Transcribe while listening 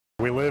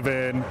We live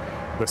in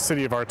the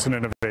city of arts and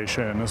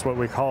innovation is what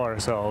we call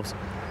ourselves,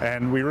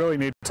 and we really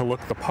need to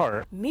look the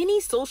part. Many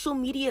social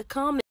media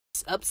comments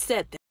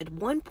upset that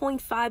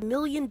 $1.5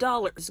 million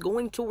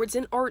going towards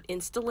an art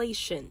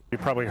installation. You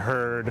probably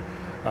heard,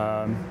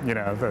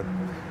 that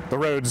the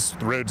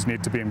roads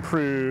need to be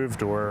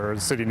improved, or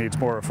the city needs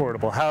more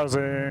affordable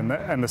housing,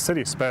 and the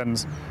city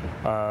spends,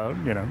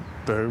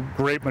 the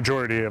great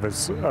majority of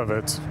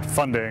its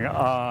funding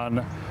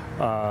on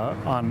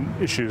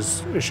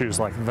issues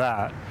like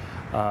that.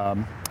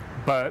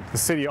 But the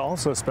city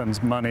also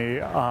spends money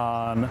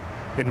on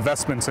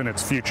investments in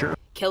its future.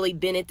 Kelly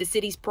Bennett, the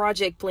city's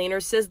project planner,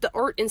 says the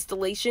art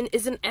installation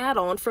is an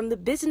add-on from the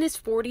Business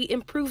 40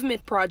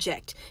 improvement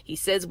project. He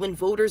says when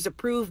voters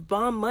approve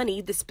bond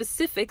money, the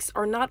specifics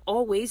are not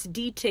always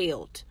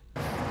detailed.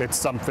 It's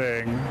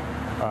something,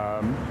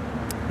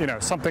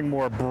 something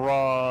more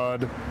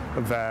broad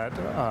that,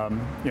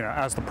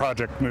 as the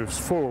project moves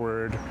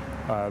forward,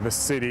 the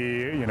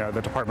city,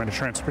 the Department of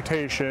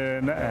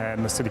Transportation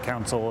and the City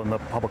Council and the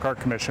Public Art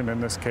Commission in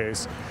this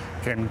case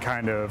can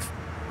kind of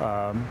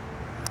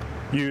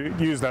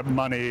use that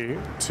money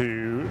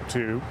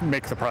to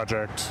make the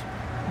project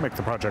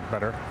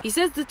better. He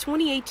says the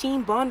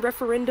 2018 bond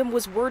referendum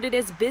was worded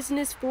as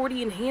Business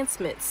 40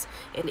 enhancements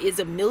and is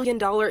 $1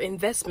 million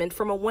investment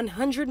from a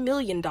 $100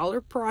 million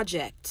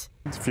project.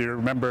 If you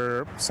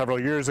remember, several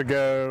years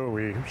ago,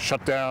 we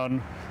shut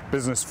down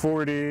Business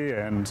 40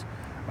 and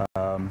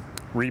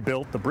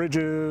rebuilt the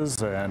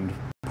bridges and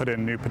put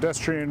in new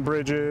pedestrian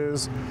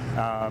bridges,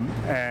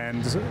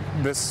 and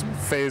this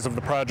phase of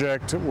the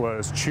project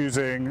was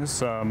choosing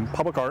some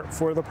public art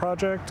for the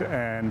project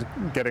and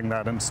getting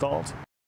that installed.